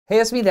Hey,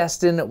 it's me,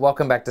 Destin.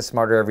 Welcome back to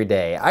Smarter Every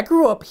Day. I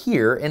grew up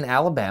here in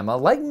Alabama,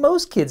 like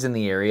most kids in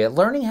the area,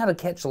 learning how to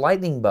catch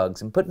lightning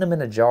bugs and putting them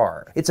in a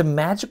jar. It's a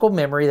magical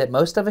memory that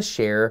most of us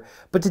share,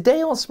 but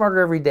today on Smarter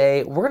Every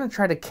Day, we're going to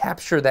try to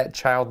capture that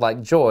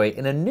childlike joy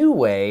in a new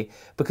way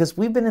because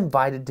we've been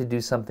invited to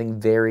do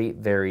something very,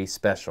 very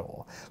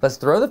special. Let's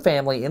throw the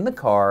family in the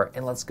car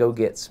and let's go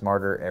get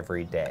smarter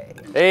every day.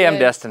 Hey, I'm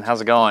Destin. How's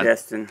it going?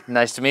 Destin.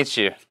 Nice to meet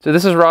you. So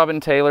this is Robin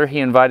Taylor. He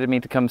invited me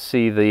to come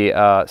see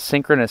the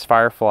Synchronous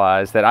Fireflies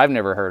that I've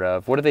never heard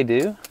of. What do they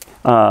do?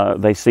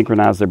 They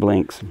synchronize their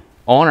blinks.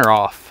 On or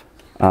off?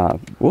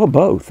 Well,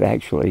 both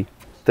actually.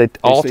 They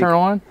all turn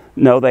on?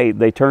 No,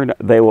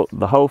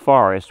 the whole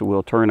forest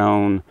will turn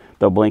on.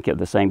 They'll blink at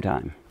the same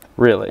time.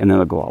 Really? And then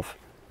they'll go off.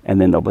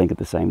 And then they'll blink at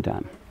the same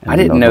time. I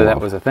didn't know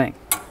that was a thing.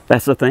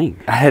 That's the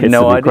thing. I had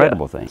no idea. It's an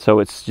incredible thing. So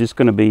it's just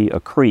going to be a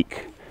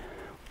creek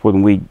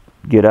when we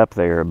get up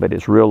there, but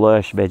it's real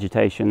lush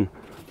vegetation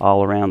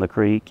all around the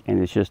creek,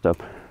 and it's just a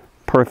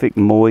perfect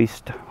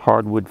moist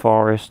hardwood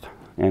forest,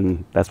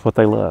 and that's what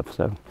they love.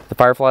 So the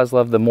fireflies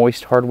love the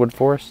moist hardwood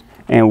forest,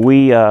 and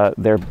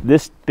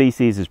this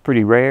species is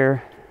pretty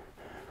rare.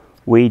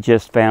 We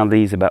just found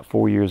these about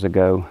 4 years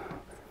ago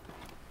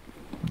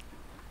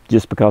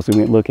just because we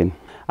went looking.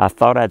 I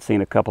thought I'd seen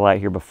a couple out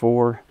here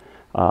before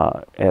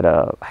at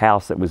a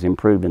house that was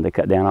improved, and they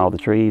cut down all the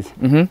trees.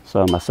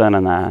 So my son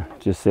and I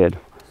just said,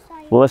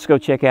 well, let's go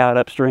check out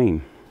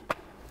upstream.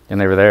 and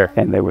they were there.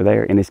 And they were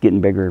there, and it's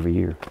getting bigger every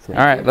year. So.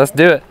 All right, let's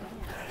do it.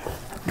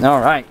 All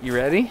right, you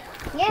ready?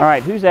 Yeah. All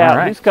right, who's out?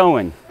 Right. Who's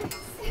going?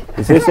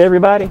 Is this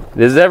everybody?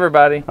 This is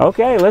everybody.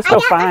 Okay, let's go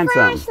find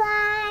some.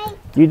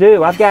 You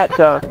do. I've got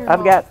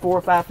 4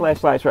 or 5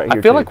 flashlights right here.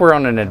 I feel like we're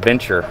on an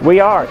adventure. We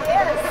are.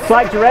 It's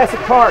like Jurassic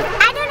Park.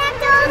 I don't have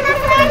to hold my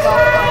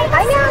flashlight.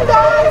 I know,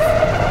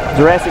 guys.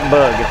 Jurassic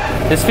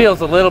Bug. This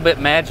feels a little bit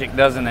magic,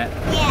 doesn't it?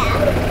 Yeah.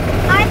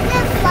 Aren't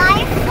the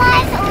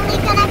fireflies only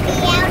gonna be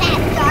out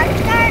at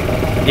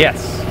dark?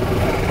 Yes.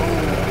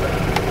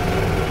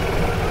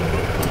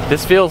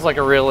 This feels like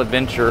a real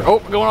adventure. Oh,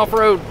 we're going off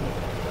road.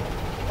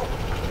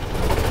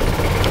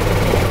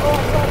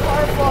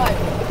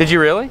 Did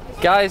you really?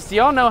 Guys, do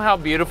y'all know how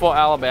beautiful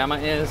Alabama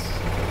is?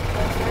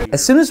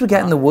 As soon as we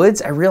got in the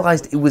woods, I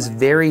realized it was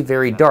very,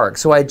 very dark.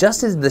 So I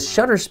adjusted the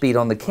shutter speed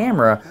on the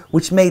camera,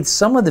 which made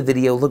some of the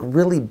video look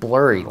really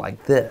blurry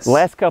like this. The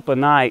last couple of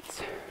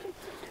nights,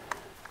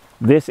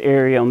 this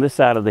area on this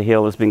side of the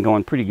hill has been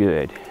going pretty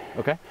good.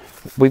 Okay.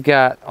 We've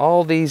got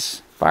all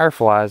these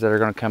fireflies that are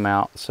going to come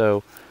out.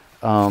 So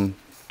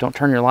don't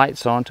turn your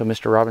lights on until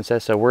Mr. Robin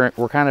says so. We're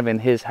kind of in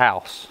his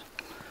house.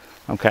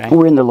 Okay.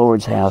 We're in the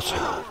Lord's house.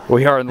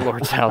 We are in the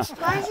Lord's house.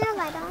 Why is your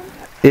light on?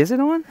 Is it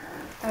on?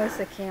 Oh, it's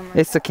the camera.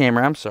 It's the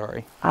camera. I'm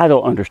sorry. I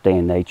don't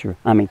understand nature.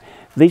 I mean,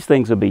 these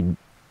things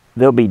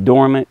they'll be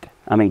dormant.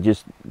 I mean,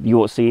 just you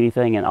won't see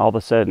anything, and all of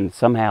a sudden,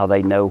 somehow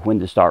they know when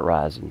to start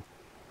rising.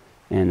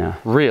 And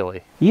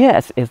really?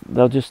 yes,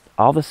 they'll just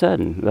all of a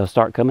sudden they'll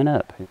start coming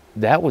up.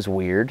 That was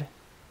weird.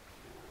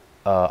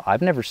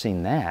 I've never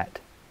seen that.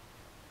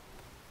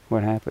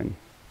 What happened?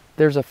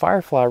 There's a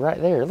firefly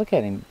right there. Look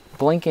at him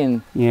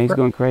blinking. Yeah, he's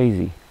going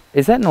crazy.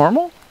 Is that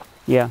normal?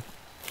 Yeah.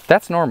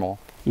 That's normal.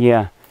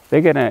 Yeah,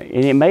 they're gonna,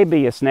 and it may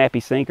be a snappy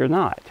sink or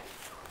not.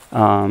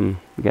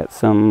 We got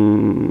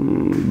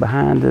some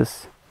behind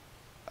us.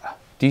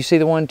 Do you see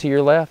the one to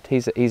your left?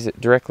 He's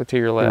directly to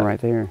your left. Yeah,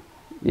 right there.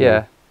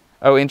 Yeah.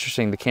 Oh,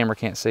 interesting. The camera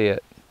can't see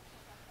it.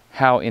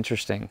 How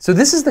interesting. So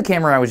this is the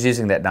camera I was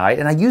using that night,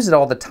 and I use it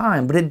all the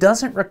time, but it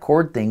doesn't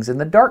record things in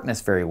the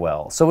darkness very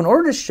well. So in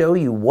order to show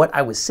you what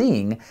I was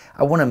seeing,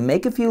 I want to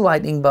make a few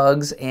lightning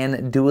bugs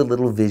and do a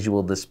little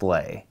visual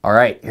display. All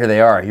right, here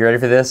they are. You ready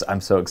for this? I'm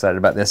so excited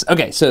about this.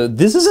 Okay, so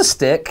this is a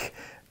stick,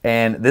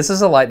 and this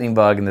is a lightning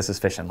bug, and this is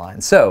fishing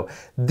line. So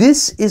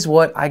this is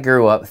what I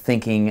grew up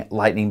thinking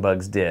lightning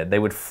bugs did. They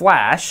would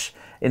flash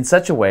in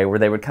such a way where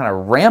they would kind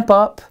of ramp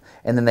up,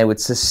 and then they would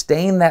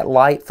sustain that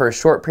light for a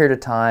short period of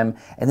time,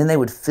 and then they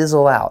would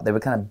fizzle out. They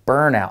would kind of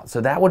burn out.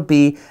 So that would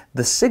be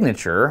the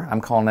signature,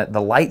 I'm calling it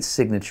the light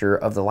signature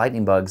of the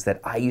lightning bugs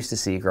that I used to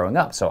see growing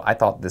up. So I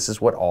thought this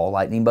is what all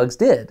lightning bugs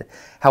did.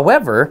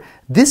 However,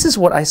 this is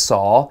what I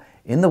saw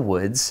in the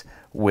woods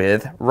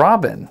with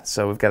Robin.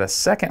 So we've got a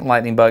second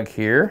lightning bug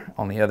here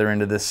on the other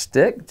end of this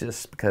stick,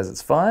 just because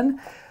it's fun.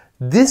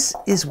 This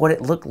is what it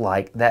looked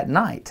like that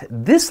night.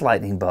 This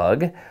lightning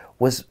bug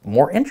was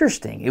more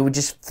interesting. It would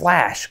just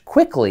flash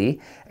quickly,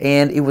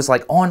 and it was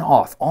like on,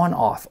 off, on,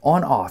 off,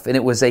 on, off. And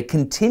it was a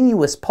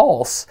continuous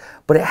pulse,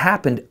 but it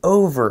happened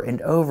over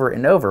and over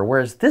and over.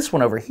 Whereas this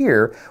one over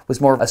here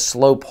was more of a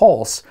slow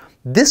pulse.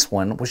 This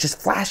one was just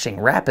flashing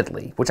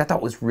rapidly, which I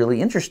thought was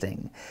really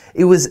interesting.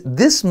 It was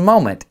this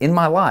moment in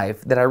my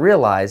life that I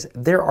realized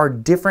there are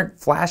different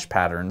flash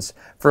patterns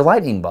for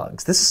lightning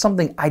bugs. This is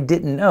something I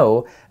didn't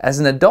know as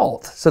an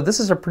adult. So this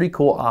is a pretty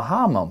cool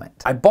aha moment.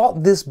 I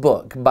bought this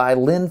book by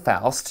Lynn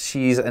Faust.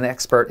 She's an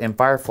expert in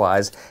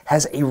fireflies,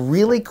 has a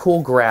really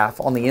cool graph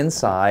on the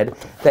inside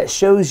that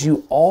shows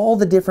you all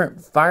the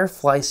different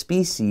firefly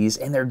species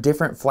and their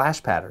different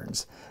flash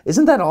patterns.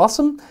 Isn't that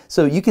awesome?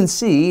 So you can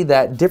see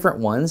that different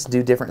ones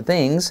do different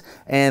things,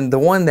 and the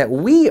one that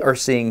we are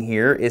seeing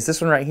here is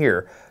this one right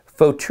here,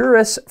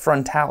 Photurus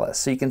frontalis.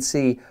 So you can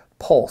see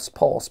pulse,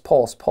 pulse,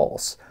 pulse,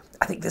 pulse.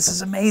 I think this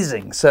is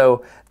amazing.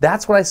 So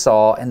that's what I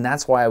saw, and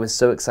that's why I was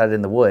so excited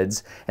in the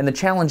woods. And the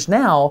challenge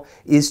now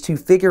is to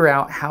figure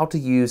out how to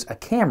use a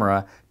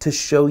camera to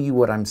show you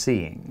what I'm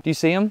seeing. Do you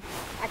see them?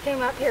 I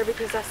came up here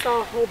because I saw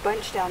a whole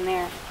bunch down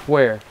there.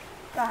 Where?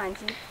 Behind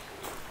you.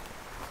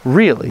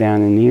 Really?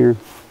 Down in here.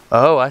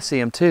 Oh, I see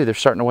them too. They're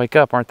starting to wake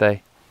up, aren't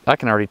they? I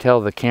can already tell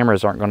the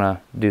cameras aren't going to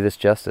do this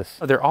justice.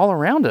 Oh, they're all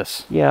around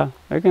us. Yeah,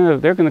 they're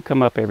gonna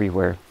come up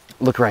everywhere.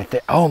 Look right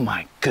there. Oh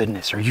my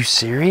goodness, are you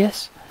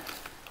serious?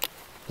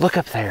 Look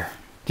up there.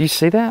 Do you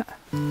see that?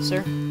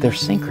 Sir? They're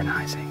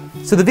synchronizing.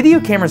 So the video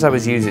cameras I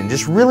was using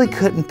just really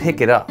couldn't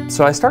pick it up.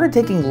 So I started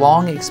taking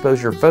long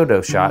exposure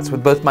photo shots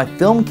with both my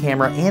film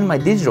camera and my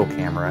digital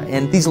camera.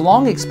 And these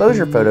long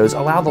exposure photos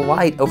allow the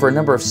light over a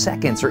number of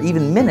seconds or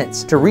even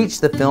minutes to reach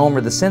the film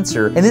or the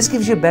sensor. And this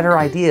gives you a better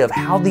idea of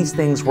how these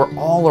things were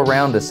all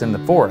around us in the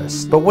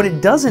forest. But what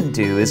it doesn't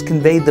do is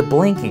convey the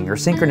blinking or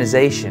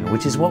synchronization,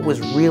 which is what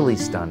was really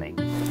stunning.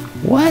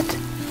 What?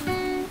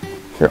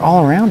 They're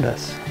all around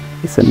us.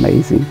 It's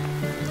amazing.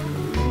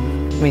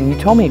 I mean, you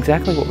told me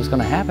exactly what was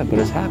going to happen, but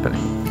it's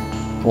happening.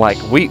 Like,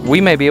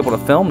 we may be able to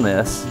film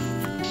this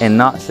and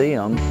not see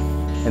them,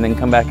 and then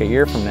come back a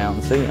year from now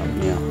and see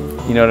them. Yeah.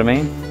 You know what I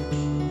mean?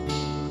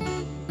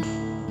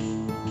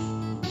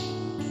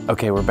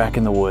 Okay, we're back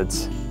in the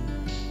woods,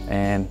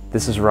 and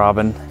this is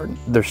Robin.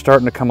 They're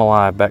starting to come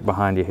alive back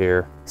behind you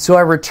here. So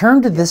I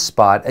returned to this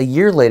spot a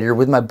year later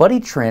with my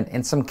buddy Trent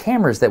and some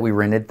cameras that we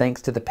rented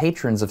thanks to the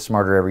patrons of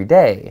Smarter Every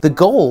Day. The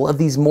goal of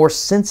these more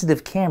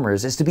sensitive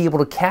cameras is to be able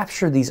to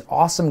capture these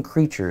awesome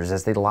creatures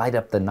as they light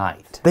up the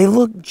night. They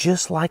look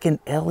just like an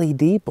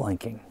LED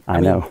blinking. I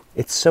know.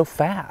 It's so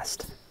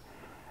fast.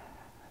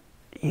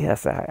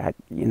 Yes,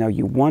 you know,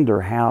 you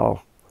wonder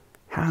how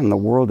in the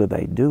world do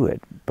they do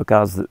it?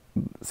 Because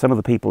some of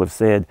the people have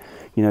said,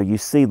 you know, you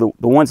see the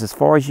ones as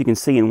far as you can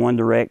see in one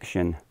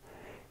direction,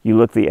 you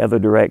look the other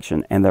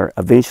direction, and they're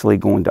eventually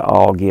going to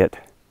all get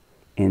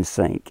in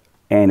sync.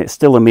 And it's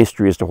still a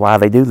mystery as to why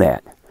they do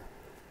that.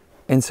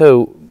 And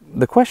so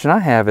the question I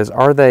have is,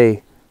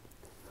 they're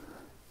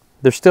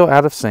still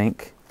out of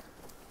sync.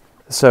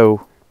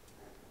 So,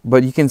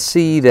 but you can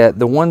see that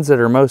the ones that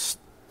are most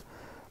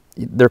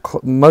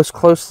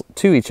close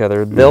to each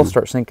other, they'll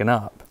start syncing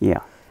up. Yeah.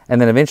 And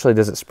then eventually,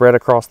 does it spread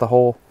across the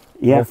whole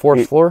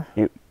forest floor?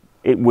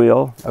 It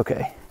will.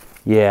 Okay.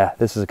 Yeah,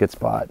 this is a good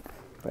spot.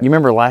 You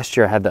remember last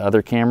year I had the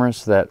other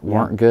cameras that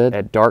weren't good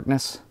at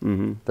darkness?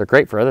 Mm-hmm. They're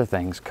great for other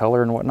things,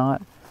 color and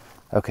whatnot.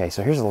 Okay,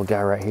 so here's a little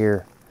guy right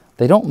here.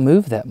 They don't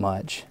move that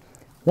much.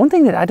 One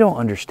thing that I don't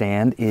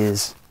understand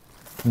is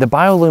the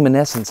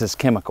bioluminescence is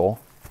chemical.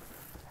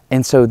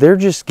 And so they're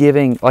just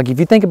giving, like if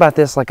you think about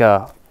this like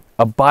a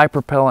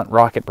bipropellant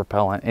rocket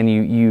propellant, and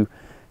you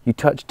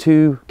touch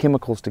two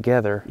chemicals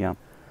together,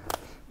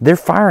 they're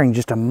firing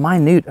just a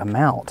minute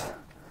amount.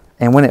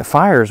 And when it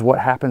fires, what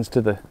happens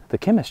to the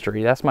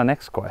chemistry? That's my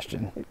next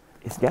question.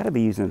 It's got to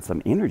be using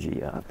some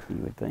energy up, you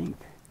would think.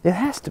 It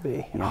has to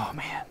be. Yeah. Oh,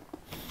 man.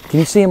 Can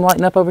you see him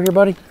lighting up over here,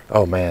 buddy?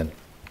 Oh, man.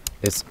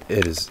 It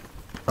is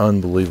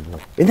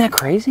unbelievable. Isn't that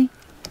crazy?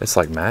 It's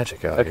like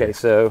magic out here. Okay,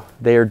 so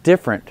they are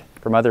different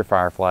from other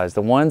fireflies.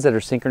 The ones that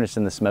are synchronous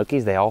in the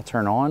Smokies, they all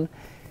turn on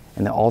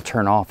and they all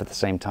turn off at the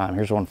same time.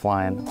 Here's one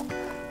flying.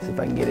 See if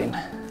I can get him.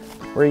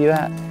 Where are you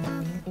at?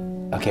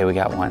 Okay, we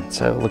got one.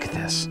 So look at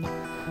this.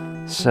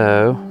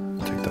 So,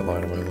 take that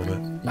light away a little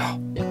bit. Oh.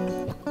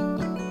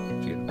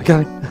 I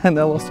got him. And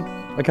I lost him.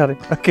 I got him.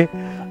 Okay.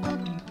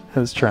 I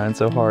was trying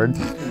so hard.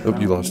 Oh,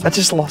 you lost him. I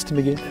just lost him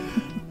again.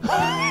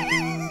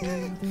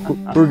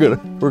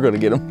 We're gonna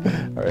get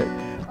him. All right.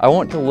 I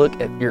want to look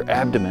at your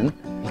abdomen.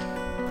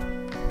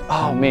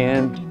 Oh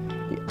man,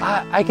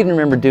 I can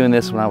remember doing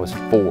this when I was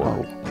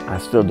 4. I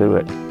still do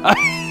it.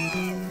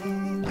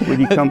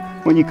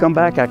 When you come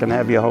back, I can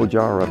have you a whole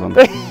jar of them.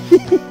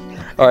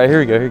 All right, here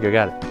we go,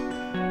 got it.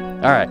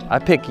 All right, I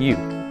pick you.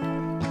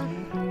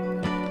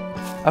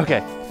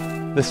 Okay,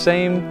 the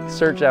same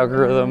search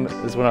algorithm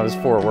as when I was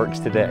 4 works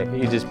today.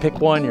 You just pick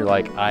one, you're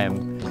like, I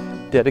am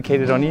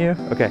dedicated on you.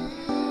 Okay.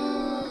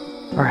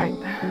 All right,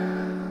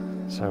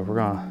 so we're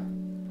gonna,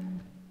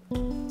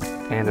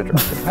 and a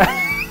drop.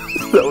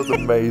 That was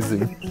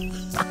amazing.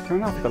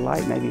 Turn off the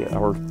light maybe,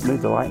 or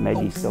move the light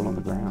maybe he's still on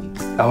the ground.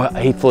 Oh,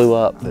 he flew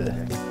up.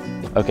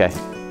 Okay,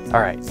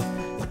 all right.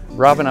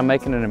 Robin, I'm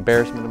making an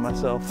embarrassment of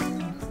myself.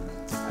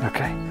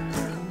 Okay,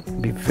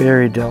 be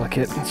very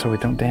delicate so we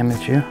don't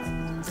damage you.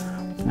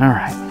 All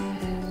right.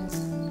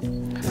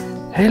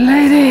 Hey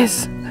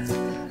ladies,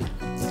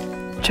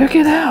 check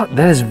it out.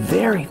 That is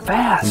very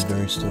fast. He's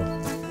very still.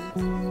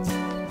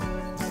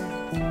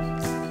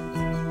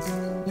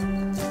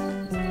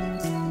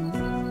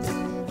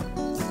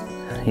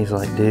 He's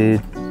like,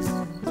 dude,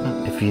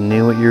 if you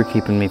knew what you're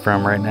keeping me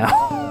from right now.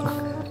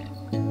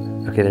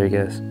 Okay, there he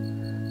goes.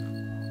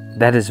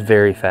 That is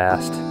very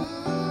fast.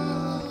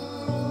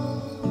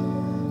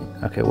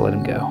 Okay, we'll let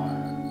him go.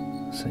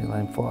 see,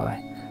 let him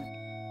fly.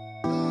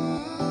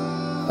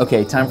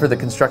 Okay, time for the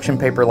construction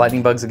paper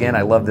lightning bugs again.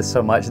 I love this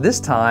so much. This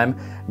time,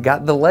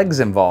 got the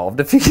legs involved.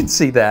 If you can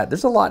see that,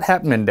 there's a lot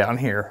happening down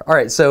here. All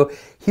right, so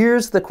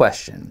here's the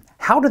question.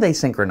 How do they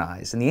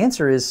synchronize? And the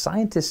answer is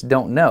scientists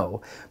don't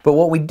know. But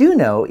what we do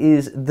know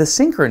is the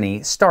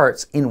synchrony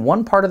starts in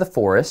one part of the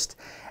forest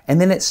and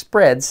then it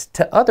spreads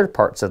to other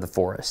parts of the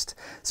forest.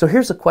 So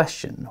here's a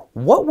question.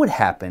 What would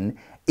happen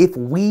if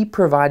we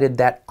provided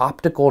that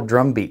optical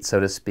drumbeat, so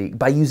to speak,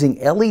 by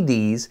using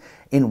LEDs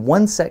in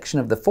one section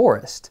of the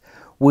forest?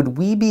 Would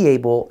we be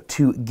able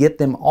to get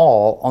them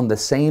all on the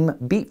same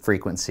beat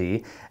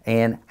frequency,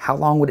 and how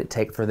long would it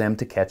take for them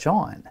to catch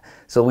on?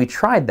 So we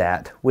tried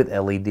that with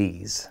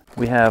LEDs.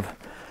 We have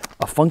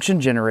a function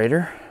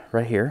generator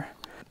right here.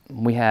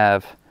 We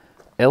have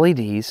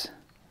LEDs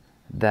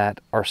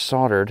that are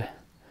soldered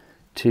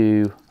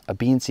to a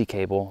BNC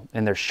cable,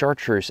 and they're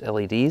chartreuse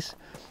LEDs,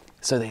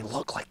 so they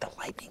look like the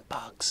lightning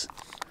bugs.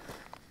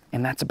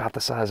 And that's about the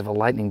size of a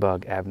lightning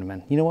bug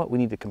abdomen. You know what? We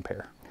need to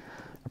compare.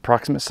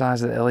 Approximate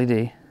size of the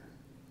LED,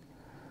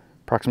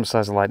 approximate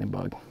size of the lightning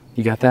bug.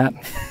 You got that?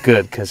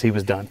 Good, because he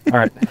was done. All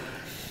right.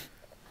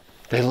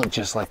 They look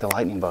just like the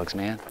lightning bugs,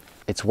 man.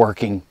 It's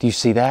working. Do you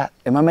see that?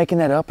 Am I making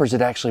that up, or is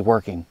it actually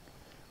working?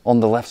 On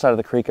the left side of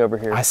the creek over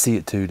here. I see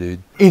it too,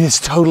 dude. It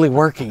is totally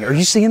working. Are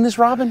you seeing this,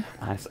 Robin?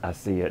 I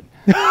see it.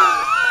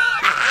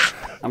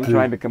 I'm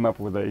trying to come up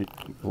with a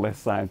less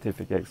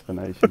scientific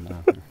explanation.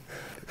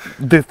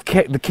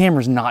 The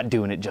camera's not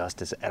doing it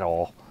justice at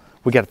all.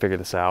 We got to figure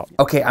this out.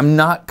 Okay, I'm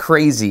not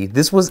crazy.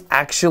 This was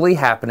actually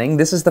happening.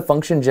 This is the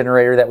function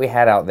generator that we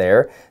had out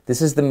there.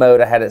 This is the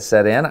mode I had it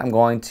set in. I'm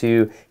going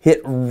to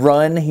hit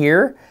run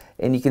here,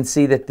 and you can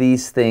see that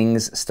these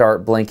things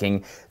start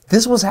blinking.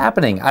 This was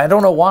happening. I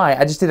don't know why.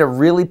 I just did a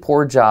really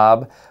poor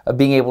job of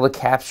being able to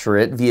capture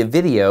it via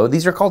video.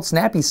 These are called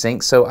snappy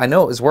syncs, so I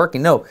know it was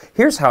working. No,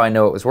 here's how I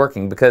know it was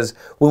working, because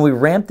when we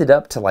ramped it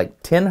up to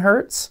like 10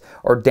 hertz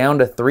or down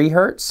to 3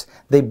 hertz,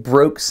 they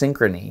broke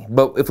synchrony.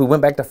 But if we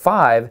went back to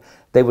 5,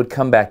 they would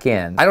come back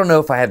in. I don't know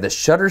if I had the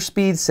shutter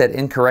speed set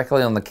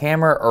incorrectly on the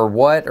camera or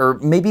what, or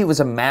maybe it was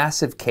a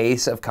massive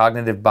case of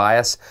cognitive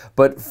bias,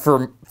 but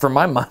for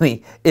my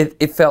money,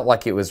 it felt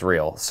like it was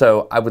real.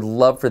 So I would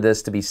love for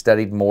this to be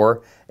studied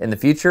more in the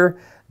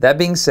future. That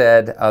being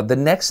said, the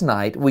next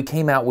night we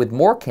came out with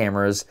more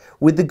cameras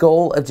with the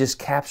goal of just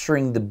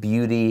capturing the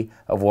beauty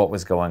of what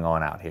was going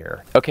on out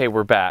here. Okay,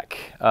 we're back.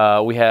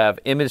 We have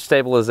image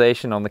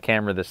stabilization on the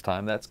camera this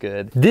time. That's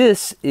good.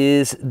 This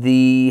is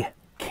the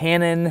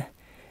Canon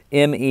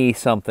ME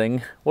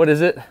something. What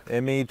is it?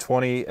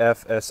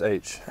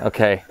 ME20FSH.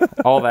 Okay,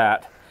 all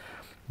that.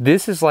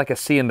 This is like a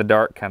see in the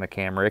dark kind of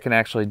camera. It can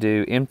actually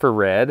do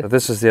infrared.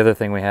 This is the other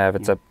thing we have.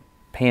 It's a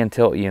pan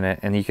tilt unit,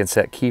 and you can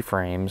set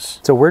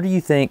keyframes. So where do you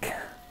think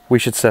we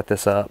should set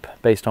this up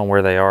based on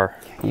where they are?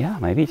 Yeah,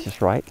 maybe it's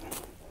just right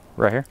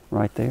here?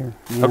 right there.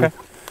 Yeah. Okay.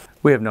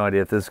 We have no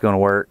idea if this is going to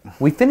work.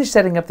 We finished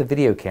setting up the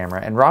video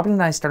camera, and Robin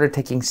and I started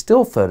taking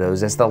still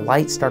photos as the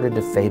light started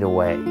to fade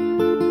away.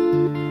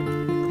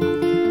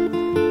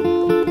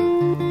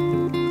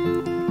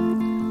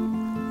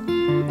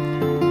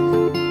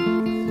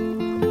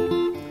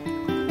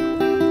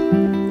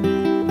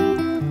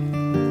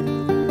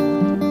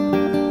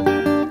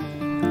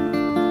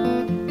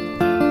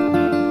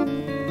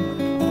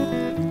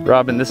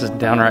 Robin, this is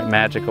downright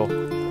magical.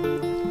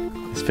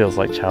 This feels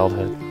like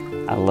childhood.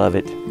 I love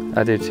it.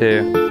 I do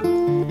too.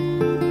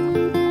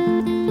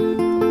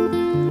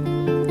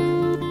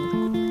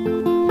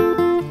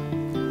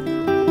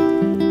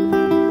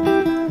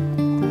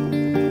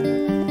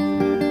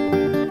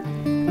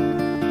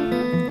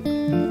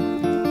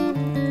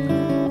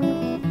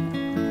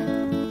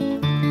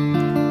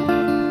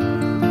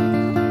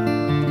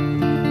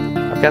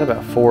 I've got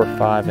about 4 or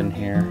 5 in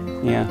here.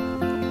 Yeah.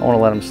 I want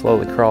to let them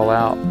slowly crawl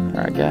out.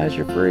 All right, guys,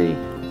 you're free.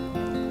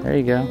 There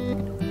you go.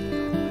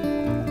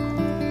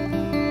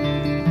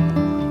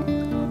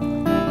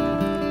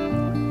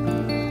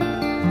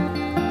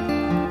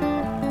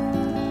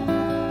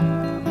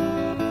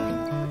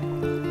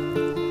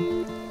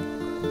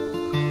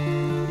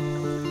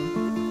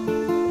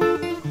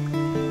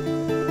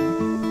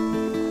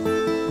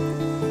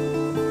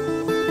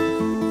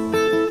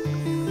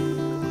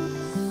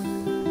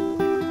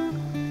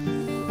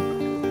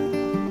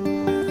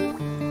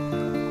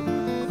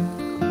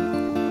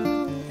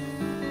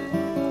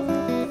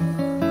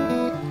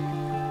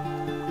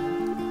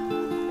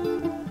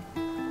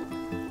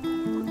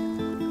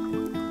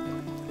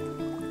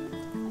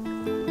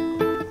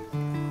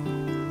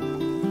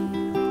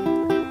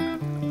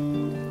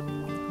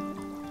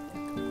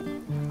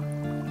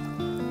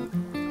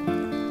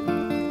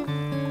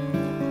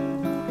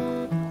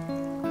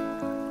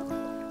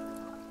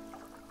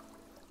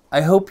 I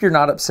hope you're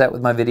not upset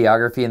with my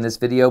videography in this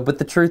video, but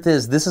the truth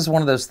is, this is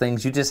one of those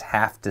things you just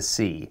have to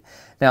see.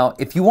 Now,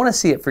 if you want to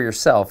see it for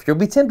yourself, you'll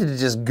be tempted to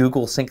just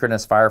Google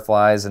synchronous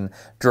fireflies and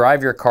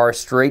drive your car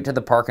straight to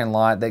the parking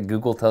lot that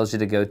Google tells you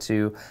to go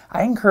to.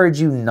 I encourage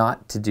you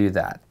not to do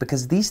that,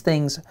 because these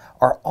things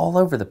are all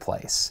over the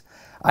place.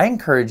 I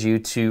encourage you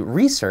to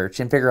research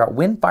and figure out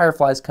when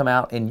fireflies come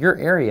out in your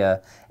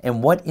area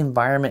and what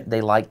environment they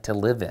like to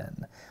live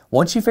in.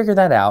 Once you figure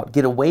that out,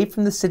 get away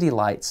from the city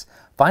lights,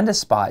 find a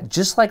spot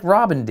just like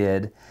Robin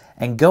did,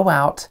 and go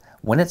out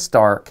when it's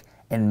dark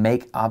and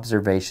make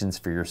observations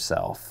for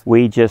yourself.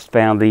 We just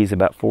found these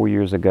about 4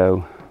 years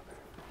ago,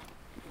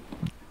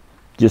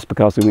 just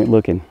because we went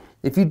looking.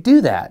 If you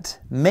do that,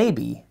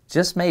 maybe,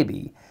 just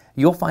maybe,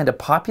 you'll find a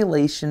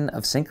population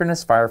of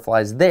synchronous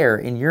fireflies there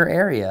in your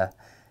area,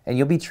 and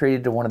you'll be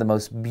treated to one of the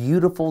most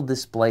beautiful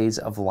displays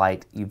of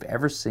light you've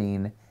ever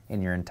seen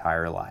in your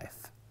entire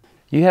life.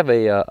 You have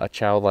a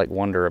childlike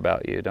wonder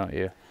about you, don't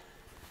you?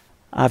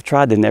 I've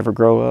tried to never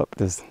grow up.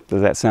 Does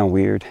that sound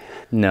weird?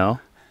 No,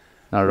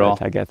 not at all.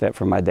 I got that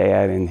from my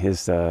dad and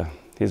his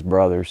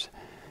brothers,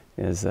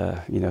 is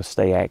you know,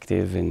 stay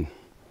active and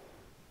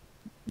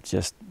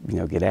just, you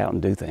know, get out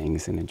and do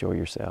things and enjoy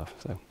yourself.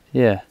 So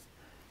Yeah,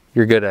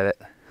 you're good at it.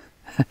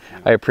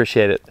 I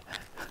appreciate it.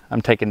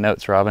 I'm taking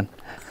notes, Robin.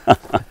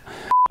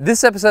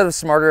 This episode of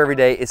Smarter Every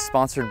Day is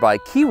sponsored by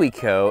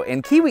KiwiCo,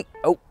 and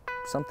oh,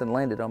 something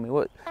landed on me.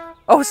 What?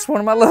 Oh, it's one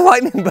of my little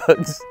lightning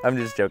bugs. I'm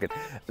just joking.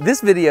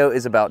 This video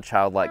is about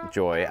childlike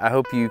joy. I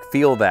hope you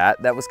feel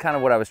that. That was kind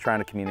of what I was trying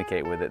to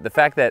communicate with it. The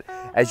fact that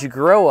as you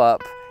grow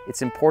up,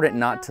 it's important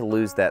not to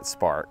lose that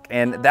spark.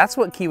 And that's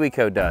what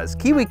KiwiCo does.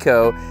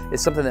 KiwiCo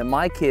is something that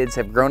my kids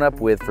have grown up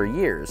with for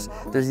years.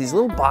 There's these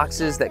little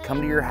boxes that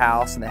come to your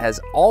house and it has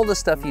all the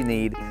stuff you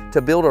need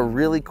to build a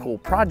really cool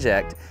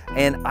project.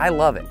 And I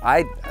love it.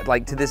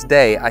 Like to this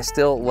day, I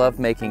still love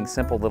making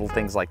simple little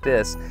things like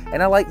this.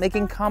 And I like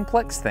making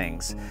complex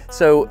things.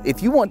 So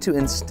if you want to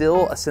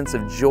instill a sense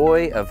of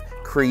joy, of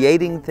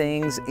creating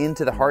things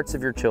into the hearts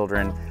of your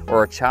children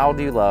or a child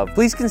you love,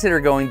 please consider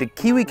going to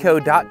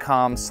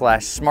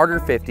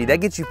kiwico.com/smarter50. That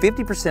gets you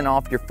 50%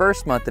 off your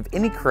first month of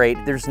any crate.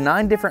 There's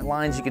 9 different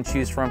lines you can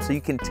choose from, so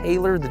you can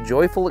tailor the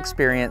joyful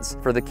experience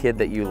for the kid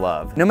that you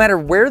love. No matter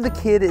where the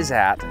kid is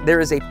at, there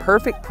is a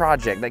perfect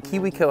project that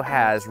KiwiCo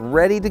has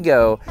ready to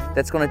go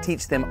that's going to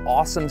teach them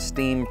awesome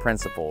STEAM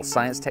principles: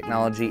 science,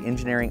 technology,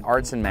 engineering,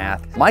 arts, and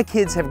math. My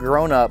kids have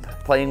grown up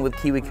playing with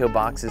KiwiCo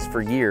boxes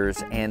for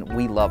years, and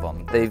we love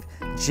them. They've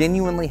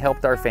genuinely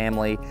helped our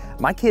family.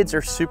 My kids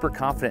are super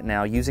confident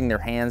now using their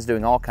hands,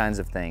 doing all kinds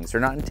of things.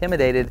 They're not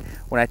intimidated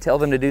when I tell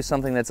them to do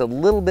something that's a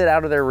little bit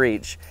out of their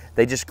reach.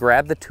 They just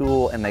grab the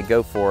tool and they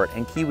go for it,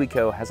 and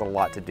KiwiCo has a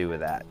lot to do with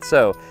that.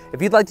 So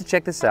if you'd like to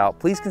check this out,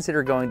 please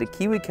consider going to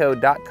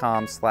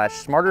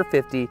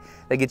kiwico.com/smarter50.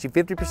 That gets you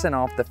 50%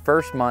 off the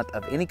first month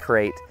of any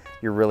crate.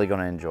 You're really going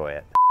to enjoy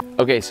it.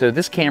 Okay, so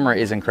this camera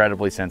is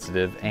incredibly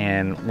sensitive,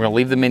 and we're gonna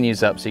leave the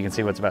menus up so you can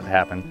see what's about to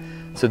happen.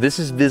 So this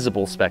is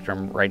visible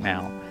spectrum right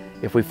now.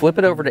 If we flip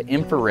it over to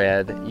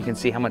infrared, you can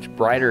see how much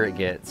brighter it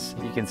gets.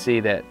 You can see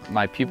that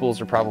my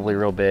pupils are probably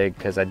real big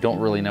because I don't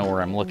really know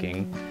where I'm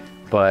looking,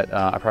 but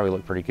I probably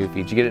look pretty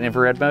goofy. Did you get it in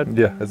infrared mode?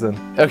 Yeah, it's in.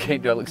 Okay,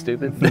 do I look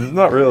stupid?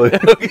 Not really.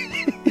 Okay.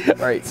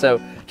 All right, so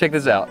check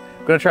this out.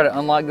 I'm gonna try to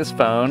unlock this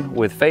phone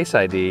with Face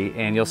ID,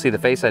 and you'll see the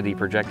Face ID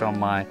project on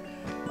my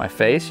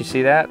face. You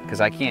see that?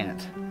 Because I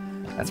can't.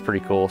 That's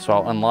pretty cool. So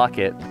I'll unlock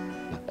it.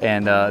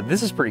 And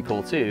this is pretty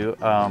cool too.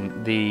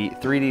 The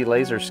 3D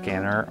laser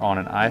scanner on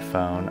an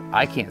iPhone,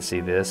 I can't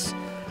see this,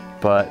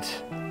 but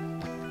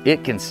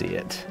it can see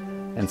it.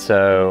 And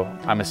so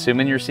I'm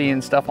assuming you're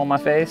seeing stuff on my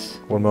face?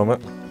 One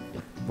moment.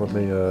 Let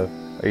me, Are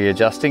you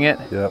adjusting it?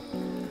 Yep.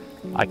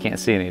 I can't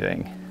see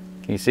anything.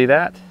 Can you see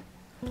that?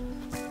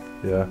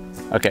 Yeah.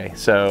 Okay,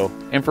 so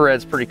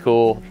infrared's pretty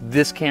cool.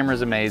 This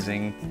camera's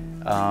amazing.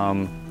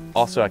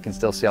 Also, I can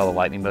still see all the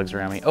lightning bugs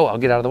around me. Oh, I'll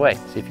get out of the way.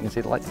 See if you can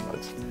see the lightning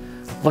bugs.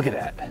 Look at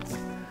that.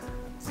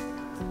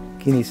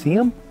 Can you see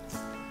them?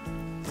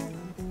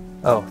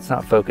 Oh, it's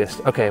not focused.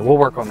 Okay, we'll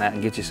work on that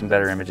and get you some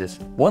better images.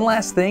 One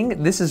last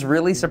thing, this is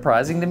really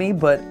surprising to me,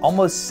 but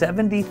almost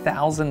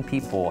 70,000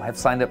 people have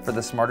signed up for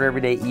the Smarter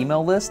Everyday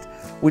email list,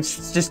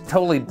 which just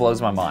totally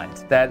blows my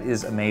mind. That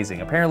is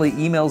amazing. Apparently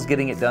email's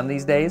getting it done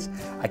these days.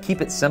 I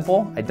keep it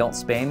simple. I don't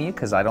spam you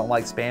because I don't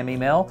like spam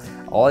email.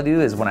 All I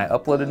do is when I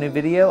upload a new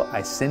video,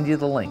 I send you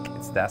the link.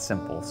 It's that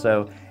simple.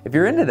 So if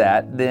you're into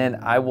that, then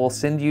I will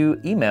send you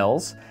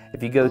emails.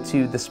 If you go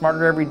to the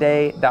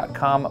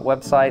smartereveryday.com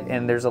website,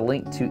 and there's a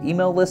link to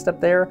email list up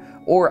there,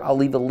 or I'll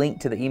leave a link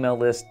to the email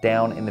list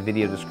down in the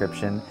video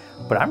description.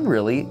 But I'm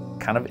really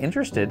kind of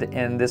interested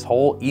in this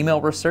whole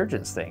email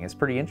resurgence thing. It's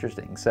pretty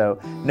interesting. So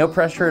no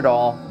pressure at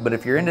all, but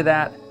if you're into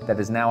that, that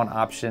is now an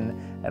option,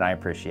 and I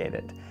appreciate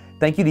it.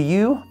 Thank you to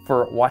you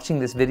for watching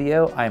this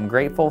video. I am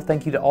grateful.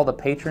 Thank you to all the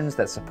patrons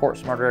that support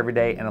Smarter Every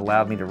Day and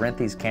allowed me to rent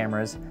these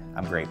cameras.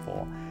 I'm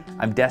grateful.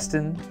 I'm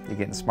Destin. You're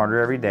getting smarter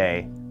every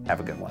day.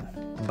 Have a good one.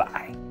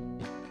 Bye.